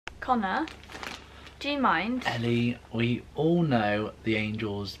Connor, do you mind? Ellie, we all know the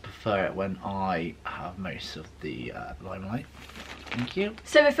angels prefer it when I have most of the limelight. Thank you.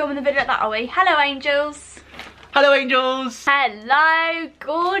 So we're filming the video like that, are we? Hello, angels. Hello, angels. Hello,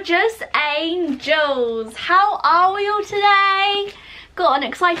 gorgeous angels. How are we all today? Got an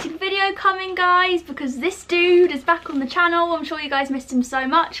exciting video coming, guys, because this dude is back on the channel. I'm sure you guys missed him so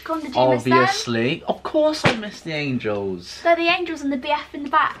much. Con, did you miss them? Obviously. Of course I missed the angels. They're the angels and the BF in the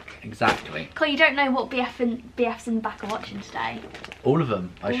back. Exactly. Con, you don't know what BFs in the back are watching today. All of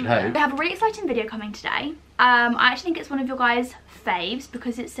them, I should hope. We have a really exciting video coming today. I actually think it's one of your guys' faves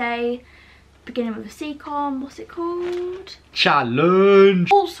because it's a beginning with a C-com. What's it called? Challenge.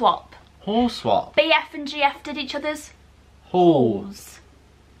 Hall swap. Hall swap. BF and GF did each other's halls.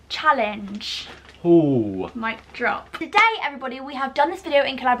 Challenge. Hall. Mic drop. Today, everybody, we have done this video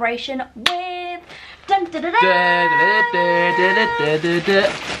in collaboration with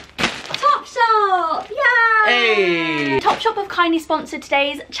Topshop. Yay! Hey! Topshop have kindly sponsored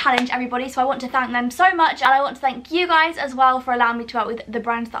today's challenge, everybody, so I want to thank them so much, and I want to thank you guys as well for allowing me to work with the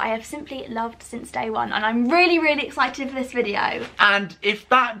brands that I have simply loved since day one, and I'm really, really excited for this video. And if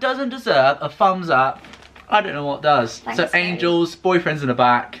that doesn't deserve a thumbs up, I don't know what does. Thanks, so babe. angels, boyfriends in the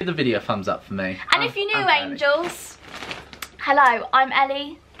back, give the video a thumbs up for me. And if you're new, angels, hello, I'm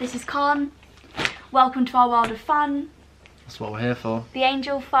Ellie, this is Con. Welcome to our world of fun. That's what we're here for. The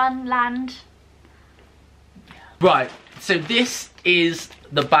angel fun land. Right, so this is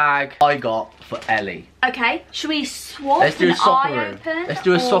the bag I got for Ellie. Okay, should we swap? Let's do a swapperoo. Open, Let's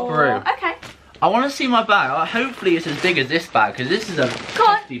do a swapperoo. Okay. I want to see my bag. Hopefully it's as big as this bag, because this is a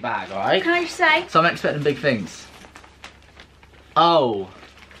hefty bag, alright? Can I just say? So I'm expecting big things. Oh.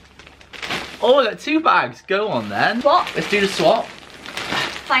 Oh, I got two bags. Go on then. Swap. Let's do the swap.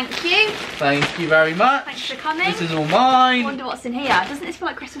 Thank you. Thank you very much. Thanks for coming. This is all I mine. wonder what's in here. Doesn't this feel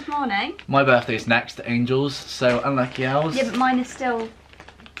like Christmas morning? My birthday is next, Angels, so unlucky elves. Yeah, but mine is still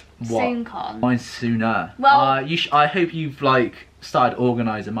What? soon, Con. Mine's sooner. Well- I hope you've like started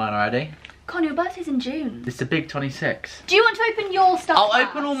organising mine already. Con, your birthday's in June. It's the big 26. Do you want to open your stuff I'll first?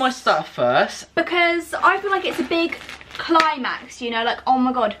 open all my stuff first. Because I feel like it's a big climax, you know, like, oh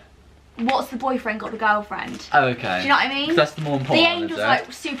my god, what's the boyfriend got the girlfriend? Okay. Do you know what I mean? 'Cause that's the more The important one, angels is are it?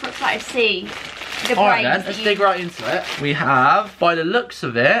 like super excited to see the Alright brains then, let's dig right into it. We have, by the looks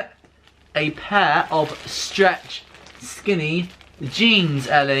of it, a pair of stretch skinny jeans,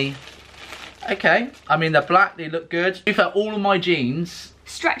 Ellie. Okay, I mean they're black, they look good. To be fair, all of my jeans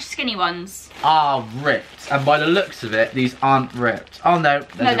Stretch skinny ones. are ripped, and by the looks of it, these aren't ripped. Oh no,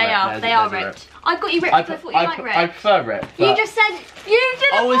 No, they are. They are ripped. I got you ripped because I thought you liked ripped. I prefer ripped. You just said you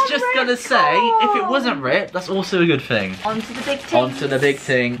didn't. I was want just ripped. gonna say, if it wasn't ripped, that's also a good thing. Onto the big thing. Onto the big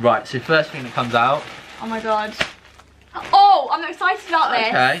thing. Right, so first thing that comes out. Oh my god. Oh, I'm excited about this.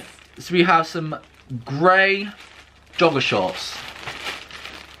 Okay, so we have some grey jogger shorts.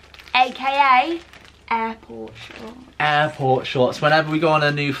 AKA airport shorts. Airport shorts. Whenever we go on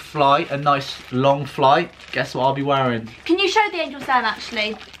a new flight, a nice long flight, guess what I'll be wearing? Can you show the angels then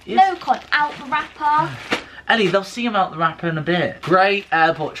actually? Yes. No, Con, out the wrapper. Ellie, they'll see them out the wrapper in a bit. Grey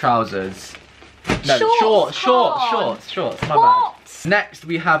airport trousers. No, Shorts, shorts. My What? bad. Next,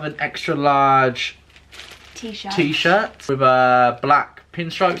 we have an extra large T-shirt. t-shirt with black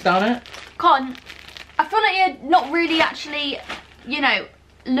pinstripes down it. Con, I feel like you're not really actually, you know,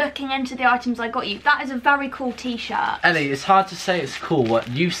 looking into the items I got you. That is a very cool t-shirt. Ellie, it's hard to say it's cool. What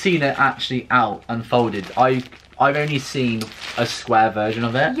you've seen it actually out unfolded. I've only seen a square version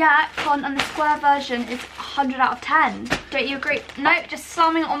of it. Yeah, Con, and the square version is 100 out of 10. Don't you agree? No, just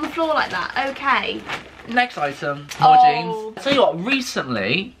slamming it on the floor like that. Okay. Next item, more Oh. jeans. I'll tell you what,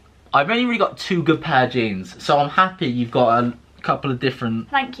 recently, I've only really got two good pair of jeans. So I'm happy you've got a couple of different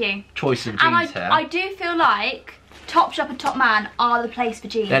Thank you. choices of And jeans here. I do feel like Topshop and Topman are the place for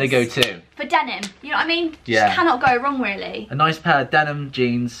jeans. There to go too. For denim. You know what I mean? Yeah. Just cannot go wrong, really. A nice pair of denim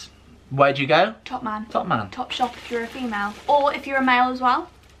jeans. Where'd you go? Topman. Topman. Topshop if you're a female. Or if you're a male as well.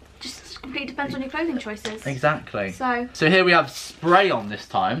 Just completely depends on your clothing choices. Exactly. So, here we have spray on this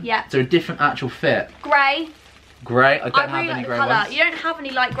time. Yeah. So a different actual fit. grey. Grey. I don't I have really any like the grey colour. ones. You don't have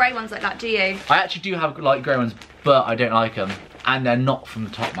any light grey ones like that, do you? I actually do have light grey ones, but I don't like them. And they're not from the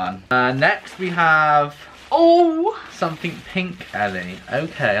Topman. Next we have Oh. something pink, Ellie.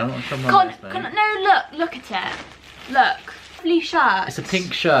 Okay, I'm not sure I'm Con, on this, mate. no, look at it. Look. Lovely shirt. It's a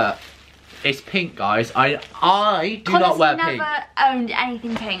pink shirt. It's pink, guys. I do Connor's not wear never pink. owned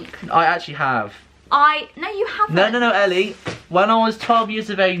anything pink. I actually have. No, you haven't. No, Ellie. When I was 12 years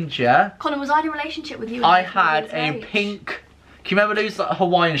of age, yeah, Connor, was I in a relationship with you? when I you were 12 had years a of age? pink. Can you remember those like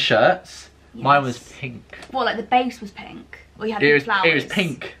Hawaiian shirts? Mine was Yes. pink. What, like the base was pink? Or you had It pink was flowers?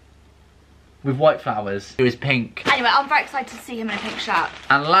 pink. with white flowers. It was pink. Anyway, I'm very excited to see him in a pink shirt.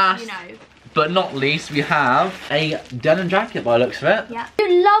 And last, you know, but not least, we have a denim jacket by the looks of it. Yeah.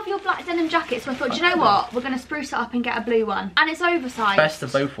 You love your black denim jacket, so I thought, do you know what? We're going to spruce it up and get a blue one. And it's oversized. Best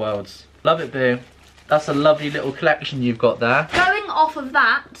of both worlds. Love it, Boo. That's a lovely little collection you've got there. Going off of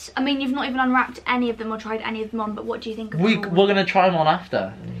that, I mean, you've not even unwrapped any of them or tried any of them on, but what do you think of them all? We're going to try them on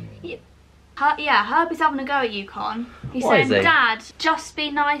after. Yeah, Herbie's having a go at you, Con. He's What saying, is he? Dad, just be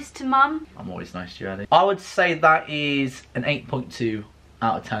nice to Mum. I'm always nice to you, Ellie. I would say that is an 8.2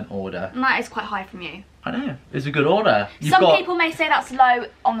 out of 10 order. And that is quite high from you. I know, it's a good order. Some people may say that's low.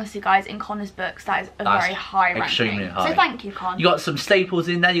 Honestly, guys, in Connor's books, that is a very high ranking. Extremely high. So thank you, Con. You got some staples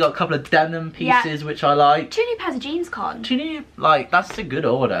in there. You got a couple of denim pieces, which I like. 2 new pairs of jeans, Con. 2 new, like, that's a good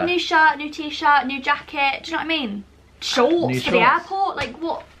order. New shirt, new t-shirt, new jacket. Do you know what I mean? Shorts for the airport. Like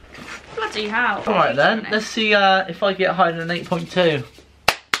what? Bloody hell. All right then. Let's see if I get higher than an 8.2.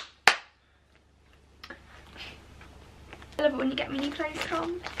 I love it when you get me new clothes,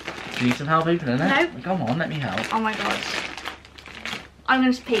 Con. Do you need some help opening it? No. Come on, let me help. Oh my god. I'm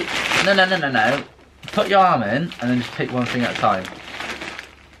gonna just peek. No. Put your arm in and then just pick one thing at a time.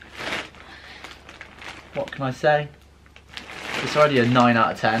 What can I say? It's already a 9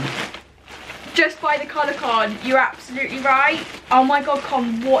 out of 10. Just by the colour, Con. You're absolutely right. Oh my god,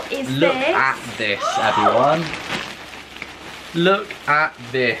 Con, what is Look this? at this, everyone. Look at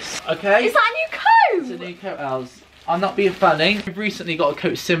this. Okay? Is that a new coat? It's a new coat, Els. I'm not being funny. I've recently got a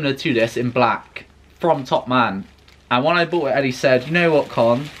coat similar to this in black from Topman. And when I bought it, Eddie said, you know what,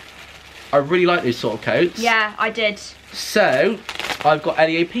 Con? I really like these sort of coats. Yeah, I did. So, I've got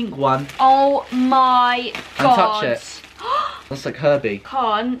Eddie a pink one. Oh my god. And touch it. That's like Herbie.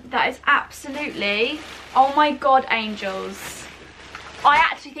 Con, that is absolutely... Oh my god, angels. I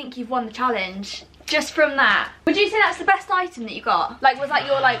actually think you've won the challenge. Just from that. Would you say that's the best item that you got? Like, was that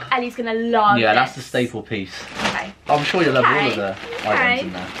your, like, Ellie's gonna love Yeah, this? that's the staple piece. Okay. I'm sure you'll love all of the items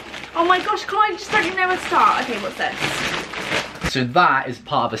in there. Oh my gosh, Con, I just don't even know where to start. Okay, what's this? So that is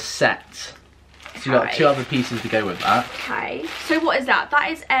part of a set. So you've got 2 other pieces to go with that. Okay. So what is that?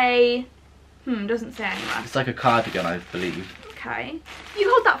 That is a... doesn't say anywhere. It's like a cardigan, I believe. Okay. You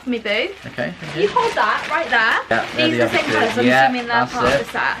hold that for me, Boo. Okay, thank you. You hold that right there. Yeah, these are the same colours, I'm assuming they're part of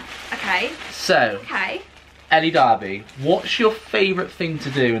the set. Okay. So, okay. Ellie Darby, what's your favourite thing to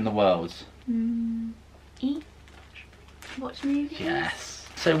do in the world? Eat. Watch movies. Yes.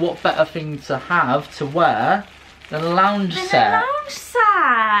 So what better thing to have to wear than a lounge set? A lounge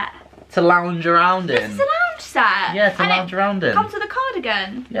set. To lounge around in. This is a lounge set. Yeah, to lounge around in. Comes with a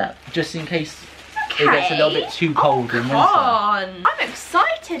cardigan. Yeah, just in case okay. it gets a little bit too cold in winter. I'm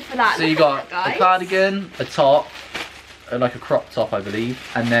excited for that. So you got a cardigan, a top, like a crop top I believe,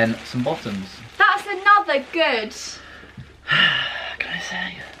 and then some bottoms. That's another good. Can I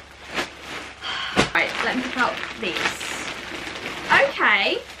say? Right, let me pick out these.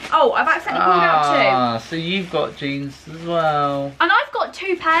 Okay. Oh, I've accidentally pulled out 2. So you've got jeans as well. And I've got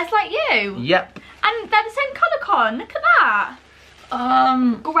 2 pairs like you. Yep. And they're the same colour, Con. Look at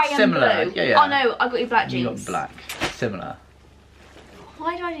that. Grey similar. and blue. Yeah. Oh no, I got you black jeans. You got black. Similar.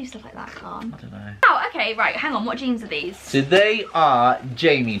 Why do I do stuff like that, Con? I don't know. Oh, okay, right. Hang on. What jeans are these? So they are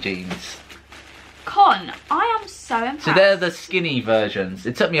Jamie jeans. Con, I am so impressed. So they're the skinny versions.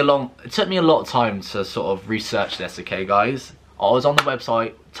 It took me a lot of time to sort of research this, okay guys? I was on the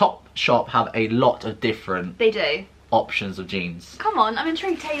website. Topshop have a lot of different options of jeans. Come on, I'm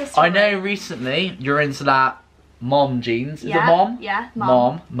intrigued to tell your story. I know recently you're into that mom jeans. Is it yeah, mom? Yeah,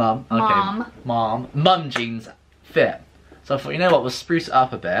 mom. Mom. Okay. Mom jeans fit. So I thought, you know what, we'll spruce it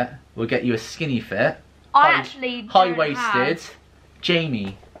up a bit. We'll get you a skinny fit. High-waisted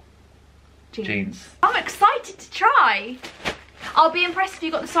Jamie jeans. I'm excited to try. I'll be impressed if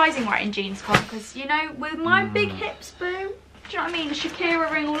you got the sizing right in jeans, Con, because, you know, with my big hips, Boo, do you know what I mean?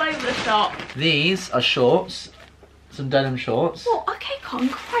 Shakira ring all over the shop. These are shorts. Some denim shorts. Well, okay, Con,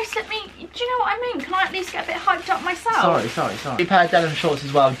 Christ, do you know what I mean? Can I at least get a bit hyped up myself? Sorry. A pair of denim shorts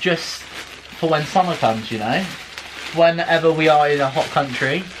as well, just for when summer comes, you know? Whenever we are in a hot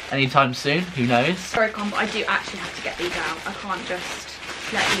country, anytime soon, who knows? Sorry, Con, but I do actually have to get these out. I can't just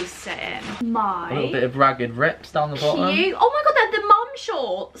let these sit in. A little bit of ragged rips down the bottom. Cute. Oh my god, they're the mum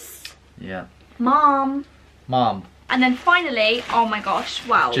shorts. Yeah. Mom. And then finally, oh my gosh,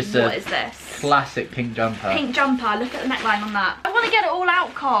 wow, just what is this? Classic pink jumper. Pink jumper, look at the neckline on that. I want to get it all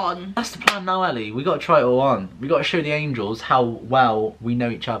out, Con. That's the plan now, Ellie. We got to try it all on. We got to show the angels how well we know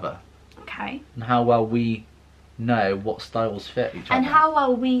each other. Okay. And how well we know what styles fit each other. And how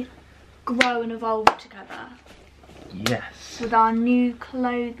well we grow and evolve together. Yes. With our new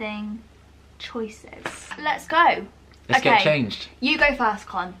clothing choices. Let's go. Let's get changed. You go first,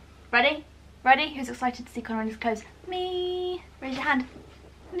 Con. Ready? Ready? Who's excited to see Connor in his clothes? Me. Raise your hand.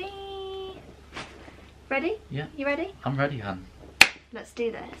 Me. Ready? Yeah. You ready? I'm ready, hun. Let's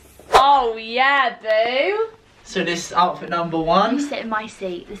do this. Oh yeah, boo. So this is outfit number 1. You sit in my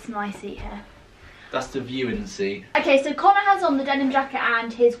seat. This is my seat here. That's the viewing seat. Okay, so Connor has on the denim jacket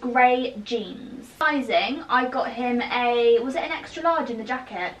and his grey jeans. Sizing, I got him a, was it an extra large in the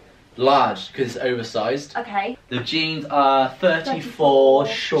jacket? Large, because it's oversized. Okay. The jeans are 34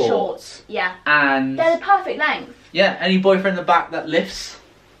 shorts. Yeah. And they're the perfect length. yeah, any boyfriend in the back that lifts.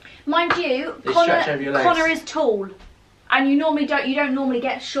 Mind you, They stretch over your legs. Connor is tall. And you don't normally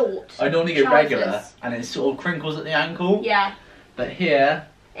get short. I normally get trousers. regular, and it sort of crinkles at the ankle. Yeah. But here,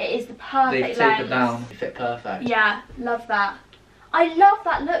 it is the perfect they've length. tapered down. They fit perfect. Yeah, love that. I love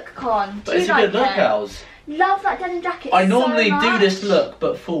that look, Con. But it's a good look, Els. Love that denim jacket I normally so do much. this look,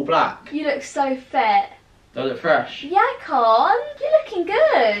 but full black. You look so fit. Do I look fresh? Yeah, Con. You're looking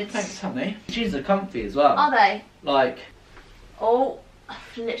good. Thanks, honey. Jeans are comfy as well. Are they? Like, Oh, I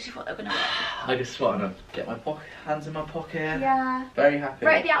literally thought they were going to work. I just want to get my hands in my pocket. Yeah. Very happy.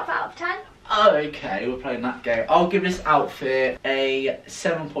 Rate the outfit out of 10? Oh, okay, we're playing that game. I'll give this outfit a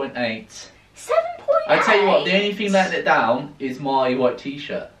 7.8. 7.8? I tell you what, the only thing letting it down is my white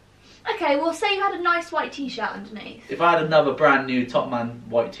t-shirt. Okay, well, say you had a nice white t-shirt underneath. If I had another brand new Topman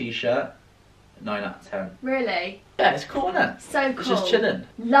white t-shirt, 9 out of 10. Really? Yeah, it's cool, isn't it? So cool. It's just chilling.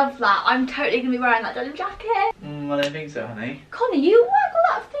 Love that. I'm totally going to be wearing that denim jacket. I don't think so, honey. Connor, you waggle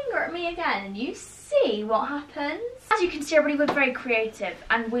that finger at me again and you see what happens. As you can see, everybody was very creative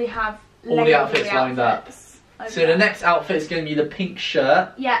and we have All the outfits lined up. So the next outfit is going to be the pink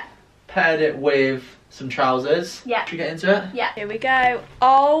shirt. Yeah. Paired it with some trousers. Yeah. Should we get into it? Yeah. Here we go.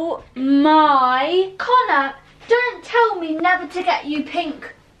 Oh my. Connor, don't tell me never to get you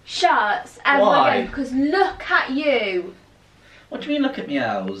pink shirts ever Why? again because look at you. What do you mean look at me,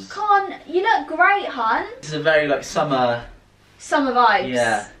 Els? Con, you look great, hun. This is a very like summer vibes.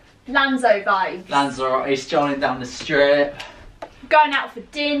 Yeah. Lanzo vibes. Lanzarote, strolling down the strip. Going out for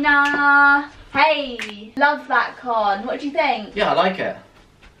dinner. Hey, love that, Con. What do you think? Yeah, I like it.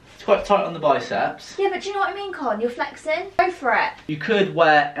 It's quite tight on the biceps. Yeah, but do you know what I mean, Con? You're flexing. Go for it. You could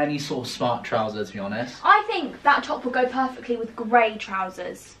wear any sort of smart trouser, to be honest. I think that top will go perfectly with grey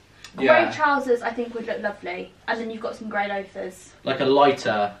trousers. Grey Yeah. trousers, I think, would look lovely. And then you've got some grey loafers. Like a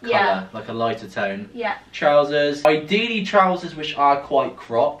lighter colour, Yeah. like a lighter tone. Yeah. Trousers. Ideally trousers which are quite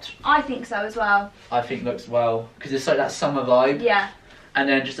cropped. I think so as well. I think looks well. Because it's like that summer vibe. Yeah. And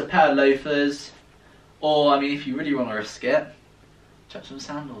then just a pair of loafers. Or, I mean, if you really want to risk it, chuck some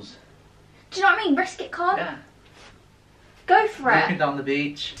sandals. Do you know what I mean? Risk it, Con. Yeah. Go for Walking it. down the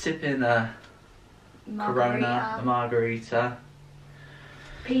beach, sipping a Corona, a margarita.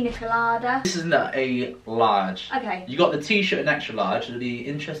 Pina colada. This isn't a large. Okay. You got the t-shirt in extra large. It'll be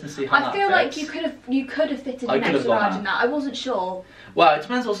interesting to see how I that feel fits. like you could have fitted I an could have extra gone large that. in that. I wasn't sure. Well, it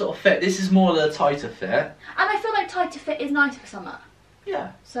depends what sort of fit. This is more the tighter fit. And I feel like tight to fit is nice for summer.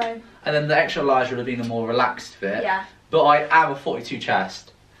 Yeah. So. And then the extra large would have been a more relaxed fit. Yeah. But I am a 42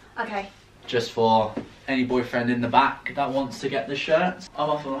 chest. Okay. Just for any boyfriend in the back that wants to get the shirt. I'm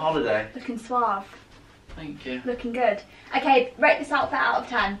off on holiday. Looking suave. Thank you. Looking good. Okay, rate this outfit out of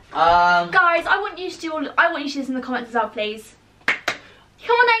 10. Guys, I want you to do this in the comments as well, please. Come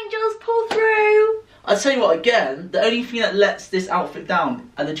on, angels, pull through. I'll tell you what, again, the only thing that lets this outfit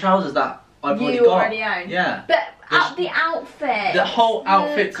down are the trousers that I've already got. You already own. Yeah. But the outfit. The whole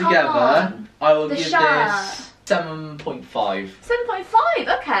outfit come together, on. I will The give shirt. this 7.5.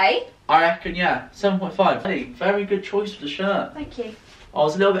 7.5, okay. I reckon, yeah, 7.5. Hey, very good choice for the shirt. Thank you. I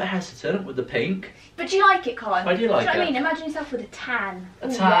was a little bit hesitant with the pink. But do you like it, Con? I do like it. Do you know what I it. mean? Imagine yourself with a tan. A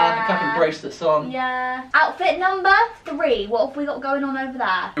Ooh, tan, yeah. a couple of bracelets on. Yeah. Outfit number 3. What have we got going on over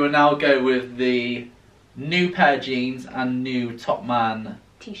there? We will now go with the new pair of jeans and new Topman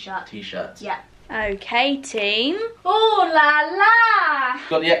T-shirt. t-shirt. Yeah. Okay, team. Oh la la!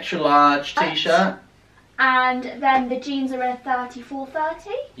 Got the extra large t-shirt. And then the jeans are in a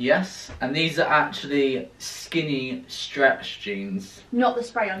 34-30. Yes, and these are actually skinny stretch jeans. Not the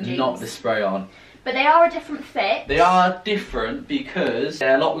spray-on jeans. Not the spray-on. But they are a different fit. They are different because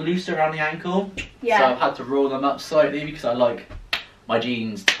they're a lot looser around the ankle. Yeah. So I've had to roll them up slightly because I like my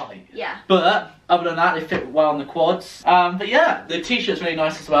jeans tight. Yeah. But other than that, they fit well on the quads. But yeah, the t-shirt's really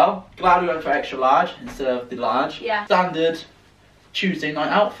nice as well. Glad we went for extra large instead of the large. Yeah. Standard Tuesday night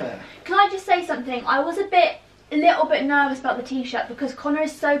outfit. Can I just say something? I was a little bit nervous about the t-shirt because Connor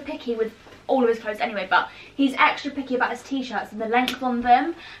is so picky with all of his clothes anyway, but he's extra picky about his t-shirts and the length on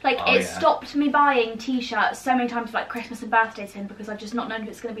them. Like, it stopped me buying t-shirts so many times for like Christmas and birthdays for him, because I've just not known if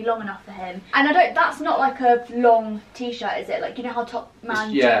it's going to be long enough for him. And I don't, that's not like a long t-shirt, is it? Like, you know how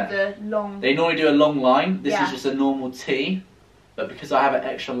Topman do the long... They normally do a long line. This is just a normal tee, but because I have an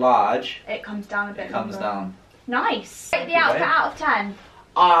extra large, it comes down a bit. It comes down. Nice. Rate the outfit out of 10.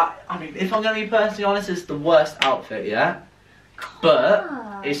 I mean, if I'm going to be personally honest, it's the worst outfit yet. But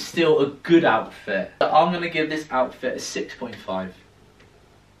it's still a good outfit. So I'm going to give this outfit a 6.5. Is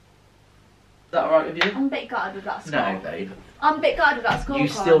that alright with you? I'm a bit gutted with that score. No, babe. I'm a bit gutted with that score. You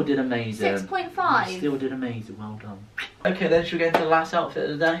still did amazing. 6.5. You still did amazing. Well done. Okay, then should we get into the last outfit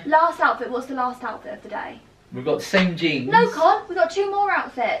of the day? Last outfit. What's the last outfit of the day? We've got the same jeans. No, Con. We've got 2 more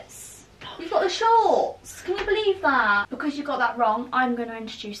outfits. You've got the shorts. Can you believe that? Because you got that wrong, I'm going to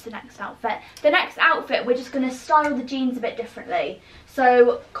introduce the next outfit. The next outfit, we're just going to style the jeans a bit differently.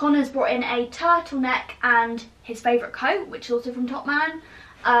 So Connor's brought in a turtleneck and his favourite coat, which is also from Topman,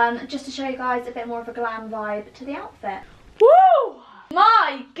 just to show you guys a bit more of a glam vibe to the outfit. Woo!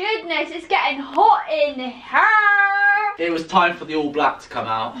 My goodness, it's getting hot in here. It was time for the all black to come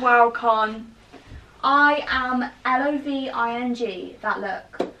out. Wow, Con. I am L-O-V-I-N-G, that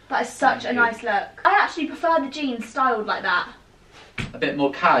look. That is such a nice look. I actually prefer the jeans styled like that. A bit more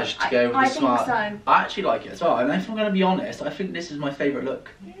cash to go with the smart. I think so. I actually like it as well. And if I'm going to be honest, I think this is my favourite look.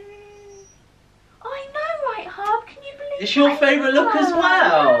 I know, right, Hub? Can you believe it's your favourite look as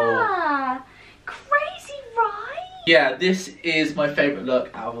well? Yeah. Crazy, right? Yeah, this is my favourite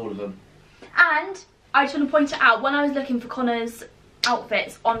look out of all of them. And I just want to point it out, when I was looking for Connor's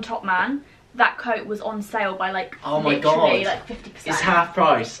outfits on Topman, that coat was on sale by like literally like 50%. It's half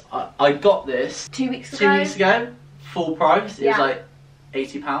price. I got this 2 weeks ago. 2 weeks ago, full price. It was like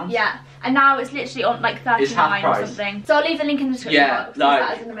 £80. Yeah, and now it's literally on like 39 or something. So I'll leave the link in the description box. Like,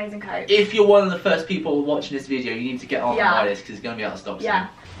 that is an amazing coat. If you're one of the first people watching this video, you need to get on and buy this because it's going to be out of stock soon.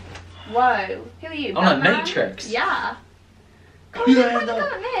 Whoa, who are you? I'm like Matrix. Yeah. Come on, don't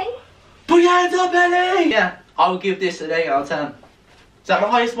come at me. Put your hands up, Ellie! Yeah, I'll give this an 8 out of 10. Is that the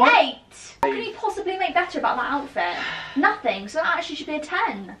highest one? 8. What can you possibly make better about that outfit? Nothing, so that actually should be a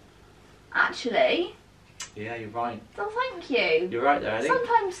 10. Actually. Yeah, you're right. So thank you. You're right there, Eddie.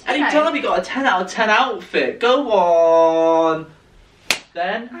 Sometimes, Eddie, tell me you got a 10 out of 10 outfit. Go on.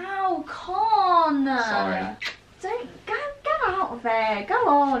 Then. Ow, Con. Sorry. Don't, get out of there. Go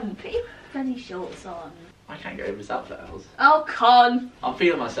on. Put your bloody shorts on. I can't get over this outfit, Els. Oh, Con. I'm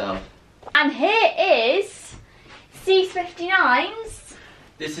feeling myself. And here is C59's.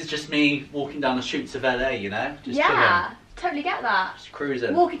 This is just me walking down the streets of LA, you know? Just chilling. Totally get that. Just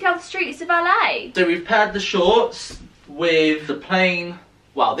cruising. Walking down the streets of LA. So we've paired the shorts with the plain,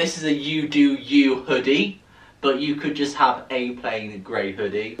 well, this is a You Do You hoodie, but you could just have a plain grey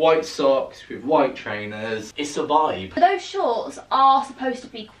hoodie. White socks with white trainers. It's a vibe. Those shorts are supposed to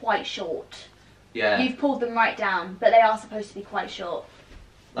be quite short. Yeah. You've pulled them right down, but they are supposed to be quite short.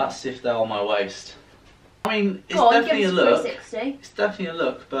 That's if they're on my waist. I mean, it's definitely a look. 360. It's definitely a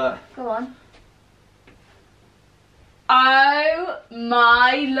look, but... Go on. Oh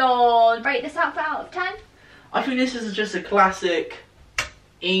my lord. Rate this outfit out of 10? I think this is just a classic,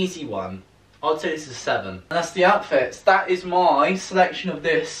 easy one. I'd say this is a 7. And that's the outfits. That is my selection of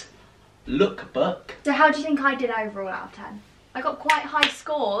this lookbook. So how do you think I did overall out of 10? I got quite high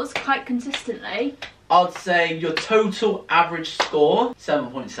scores, quite consistently. I'd say your total average score,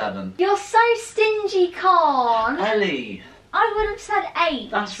 7.7. You're so stingy, Con. Ellie. I would have said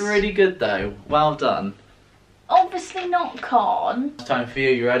 8. That's really good though. Well done. Obviously not, Con. It's time for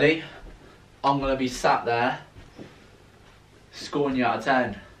you. You ready? I'm going to be sat there scoring you out of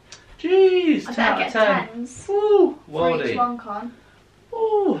 10. Jeez, 10 out of 10. 10s. Woo, for each one, Con.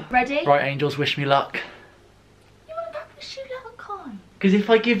 Ooh. Ready? Right, angels, wish me luck. You want to wish you luck, Con? Because if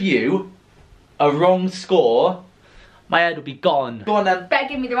I give you a wrong score, my head will be gone. Go on then. Better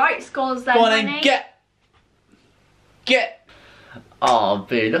give me the right scores then, Go on honey. then, get. Oh,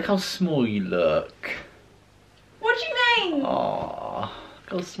 babe, look how small you look. What do you mean? Oh,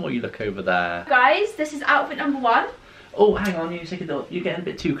 look how small you look over there. Guys, this is outfit number 1. Oh, hang on, you're getting a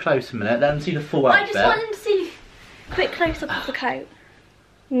bit too close a minute. Let them see the full outfit. I just wanted to see a quick close up of the coat.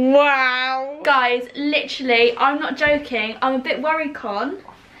 Wow. Guys, literally, I'm not joking. I'm a bit worried, Con,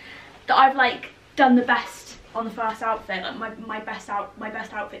 that I've like done the best on the first outfit, like my best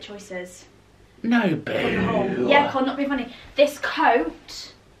outfit choices. No, boo. Yeah, Con, not being funny. This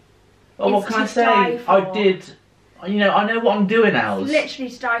coat. Oh, what can I say? I did. You know, I know what I'm doing, Els.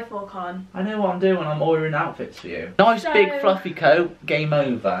 Literally to die for, Con. I know what I'm doing when I'm ordering outfits for you. Nice big fluffy coat. Game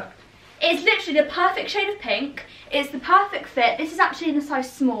over. It's literally the perfect shade of pink. It's the perfect fit. This is actually in a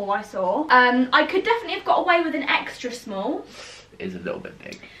size small, I saw. I could definitely have got away with an extra small. It is a little bit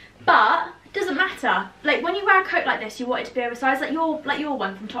big. But it doesn't matter. Like when you wear a coat like this, you want it to be oversized, like your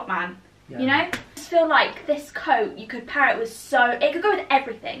one from Topman. Yeah. You know? I just feel like this coat, you could pair it with it could go with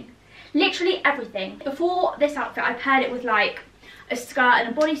everything. Literally everything. Before this outfit, I paired it with like a skirt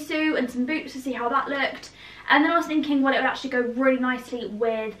and a bodysuit and some boots to see how that looked. And then I was thinking, well, it would actually go really nicely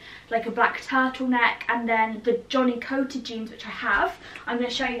with like a black turtleneck and then the Johnny coated jeans, which I have. I'm going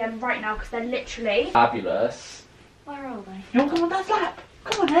to show you them right now because they're literally fabulous. Where are they? You want to come on Dad's lap?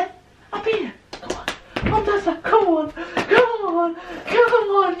 Come on then. Up here. Come on. Come on Dad's lap. Come on. Come on. Come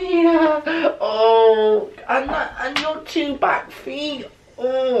on here. Oh, and your two back feet.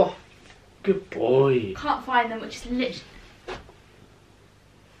 Oh, good boy. Can't find them, which is literally...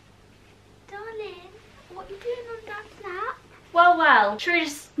 What are you doing on Dad's lap? Well, should we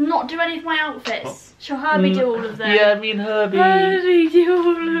just not do any of my outfits? Shall Herbie do all of them? Yeah, me and Herbie. Herbie, do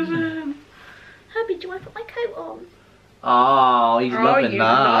all of them. Herbie, do I put my coat on? Oh, he's loving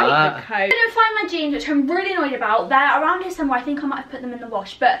that. Like the coat. I didn't find my jeans, which I'm really annoyed about. They're around here somewhere. I think I might have put them in the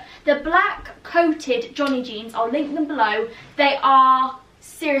wash. But the black coated Johnny jeans, I'll link them below. They are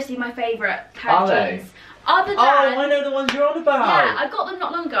seriously my favourite pair of jeans. Other than... Oh, I know the ones you're on about. Yeah, I got them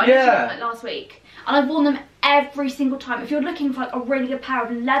not long ago. I literally got them like last week. And I've worn them every single time. If you're looking for like a really good pair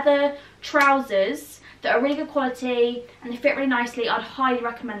of leather trousers that are really good quality and they fit really nicely, I'd highly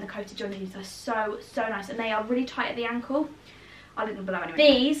recommend the coated Johnny jeans. They're so nice and they are really tight at the ankle. I'll link them below anyway.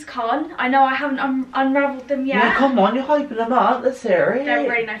 These, Con, I know I haven't unravelled them yet. Yeah, come on, you're hyping them up. Let's hear it. They're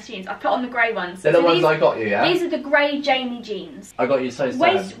really nice jeans. I've put on the grey ones. They're the ones I got you, yeah? These are the grey Jamie jeans. I got you size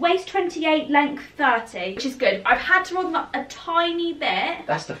 10. Waist 28, length 30, which is good. I've had to roll them up a tiny bit.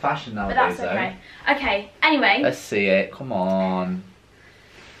 That's the fashion nowadays, but that's okay. Though. Okay, anyway. Let's see it. Come on.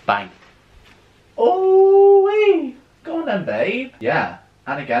 Bang. Oh, wee. Go on then, babe. Yeah.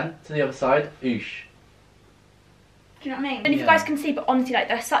 And again, to the other side. Oosh. Do you know what I mean? And if you guys can see, but honestly, like,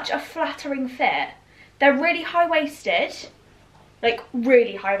 they're such a flattering fit. They're really high-waisted. Like,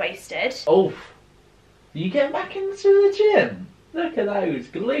 really high-waisted. Oh. You getting back into the gym? Look at those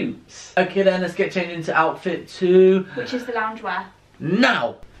glutes. Okay then, let's get changed into outfit 2. Which is the loungewear.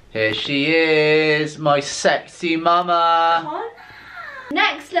 Now. Here she is, my sexy mama. Connor.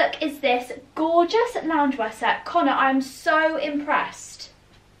 Next look is this gorgeous loungewear set. Connor, I am so impressed.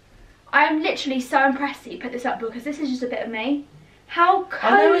 I am literally so impressed that you put this up because this is just a bit of me. How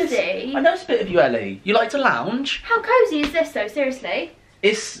cozy. I know it's a bit of you, Ellie. You like to lounge. How cozy is this though, seriously?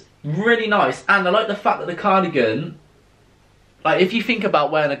 It's really nice and I like the fact that the cardigan, like if you think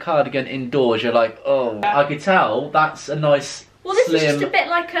about wearing a cardigan indoors, you're like, oh, I could tell that's a nice well, this slim, is just a bit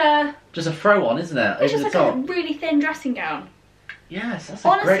like a... just a throw on, isn't it? It's over just the like top. a really thin dressing gown. Yes, that's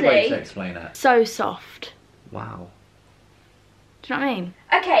a great way to explain it. So soft. Wow. Do you know what I mean?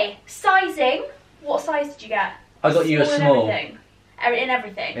 Okay, sizing. What size did you get? I got you a small. In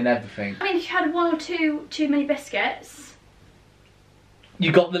everything? In everything. I mean, if you had one or two too many biscuits...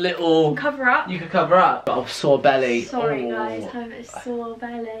 You got the little... Cover up. You could cover up. Oh, sore belly. Sorry guys, I have a sore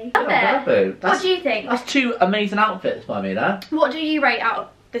belly. What do you think? That's 2 amazing outfits by me there. What do you rate out of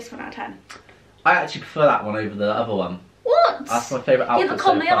this one out of 10? I actually prefer that one over the other one. What? That's my favourite outfit. Yeah, but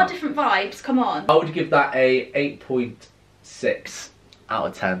come on, they are different vibes, come on. I would give that a 8.6 out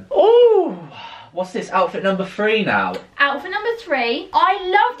of 10. Oh, what's this? Outfit number 3 now. Outfit number 3.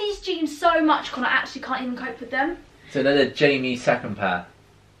 I love these jeans so much, Con. I actually can't even cope with them. So they're the Jamie's second pair.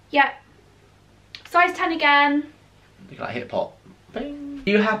 Yeah. Size 10 again. Look like hip hop. Bing. Are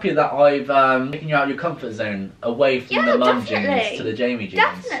you happy that I've taken you out of your comfort zone away from the mum jeans to the Jamie jeans?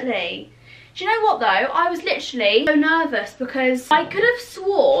 Definitely. Do you know what though? I was literally so nervous because I could have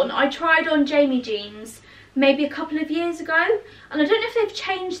sworn I tried on Jamie jeans maybe a couple of years ago and I don't know if they've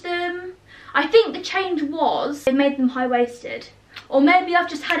changed them. I think the change was they made them high-waisted. Or maybe I've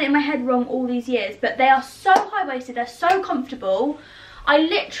just had it in my head wrong all these years, but they are so high-waisted, they're so comfortable. I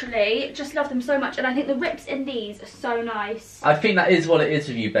literally just love them so much and I think the rips in these are so nice. I think that is what it is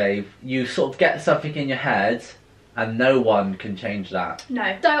with you, babe. You sort of get something in your head and no one can change that.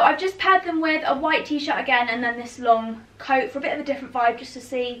 No. So I've just paired them with a white t-shirt again and then this long coat for a bit of a different vibe just to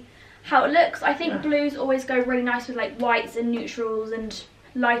see how it looks. I think blues always go really nice with like whites and neutrals and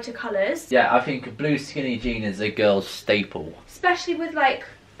lighter colours. Yeah, I think a blue skinny jean is a girl's staple. Especially with like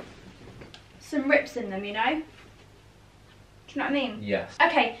some rips in them, you know? Do you know what I mean? Yes.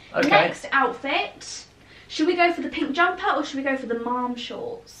 Okay, next outfit. Should we go for the pink jumper or should we go for the mom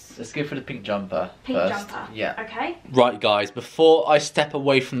shorts? Let's go for the pink jumper first. Jumper? Yeah. Okay. Right guys, before I step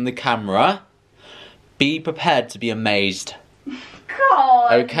away from the camera, be prepared to be amazed.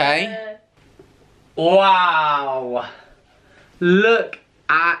 God. Okay? Wow. Look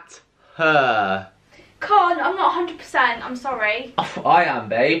at her. Con, I'm not 100%, I'm sorry. Oh, I am,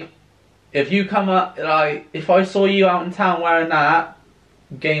 babe. If you come up, like, if I saw you out in town wearing that,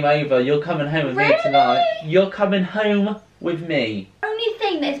 game over. You're coming home with me tonight. You're coming home with me. The only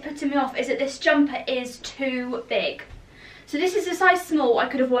thing that is putting me off is that this jumper is too big. So this is a size small. I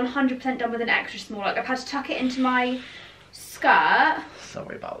could have 100% done with an extra small. Like, I've had to tuck it into my skirt.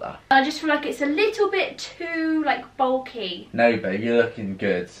 Sorry about that. I just feel like it's a little bit too, like, bulky. No, babe, you're looking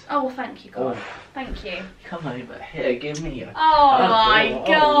good. Oh, well, thank you, God. Oh. Thank you. Come over here, give me a... Oh my God.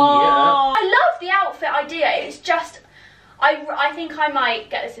 Yeah. I love the outfit idea. It's just, I think I might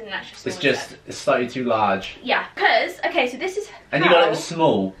get this in an extra small. It's just, it's slightly too large. Yeah, because, okay, so this is and you got it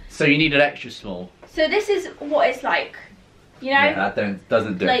small, so you need an extra small. So this is what it's like, you know? Yeah, that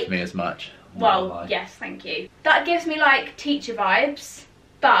doesn't do it for me as much. Well, yes, thank you. That gives me, like, teacher vibes,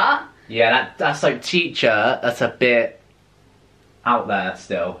 but... Yeah, that's like teacher, that's a bit out there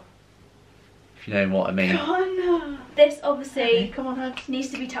still. If you know what I mean. Oh, no. This obviously come on, needs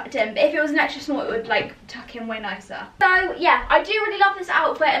to be tucked in, but if it was an extra small, it would, like, tuck in way nicer. So, yeah, I do really love this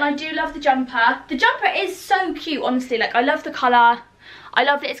outfit, and I do love the jumper. The jumper is so cute, honestly. Like, I love the colour. I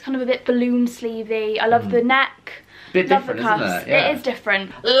love that it's kind of a bit balloon sleevey. I love the neck. Bit different, isn't it? Yeah. It is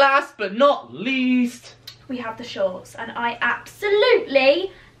different. Last but not least, we have the shorts, and I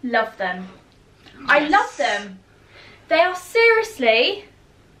absolutely love them. Yes. I love them. They are seriously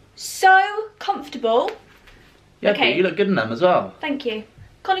so comfortable. Yeah, okay. But you look good in them as well. Thank you.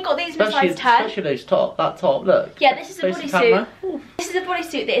 Connie got these in a size 10. Especially those that top, look. Yeah, this is a bodysuit. This is a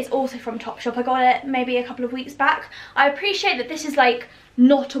bodysuit that is also from Topshop. I got it maybe a couple of weeks back. I appreciate that this is like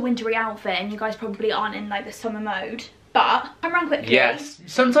not a wintry outfit and you guys probably aren't in like the summer mode. But come around quickly. Yes.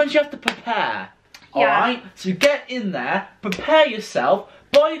 Sometimes you have to prepare. Yeah. Alright? So get in there, prepare yourself,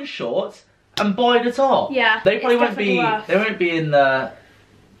 buy the shorts and buy the top. Yeah. They probably won't be in the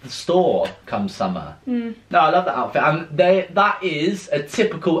store come summer. No, I love that outfit, and that is a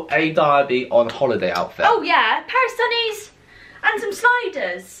typical A Derby on holiday outfit. Oh yeah, pair of sunnies and some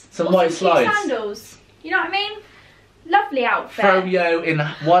sliders. Some white slides. Sandals. You know what I mean? Lovely outfit. Froyo in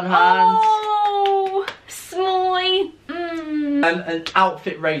one hand. Oh, smoy. And an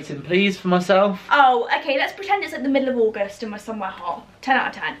outfit rating, please, for myself. Oh, okay. Let's pretend it's like the middle of August and we're somewhere hot. 10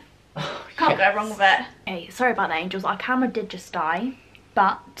 out of 10. Can't go wrong with it. Hey, sorry about that, angels. Our camera did just die.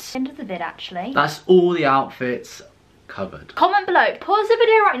 But end of the vid actually. That's all the outfits covered. Comment below. Pause the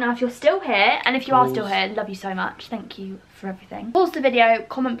video right now if you're still here, and if you are still here, love you so much. Thank you for everything. Pause the video.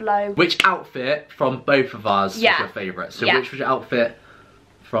 Comment below. Which outfit from both of us was your favourite? So which was your outfit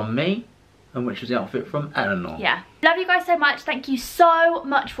from me, and which was the outfit from Eleanor? Yeah. Love you guys so much. Thank you so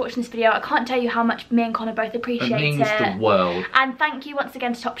much for watching this video. I can't tell you how much me and Connor both appreciate it. It means the world. And thank you once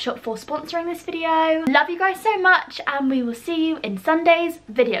again to Topshop for sponsoring this video. Love you guys so much, and we will see you in Sunday's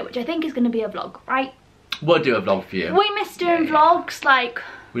video, which I think is going to be a vlog, right? We'll do a vlog for you. We miss doing vlogs, like...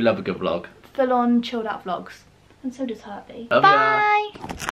 We love a good vlog. Full-on chilled out vlogs. And so does Herbie. Love Bye! Ya.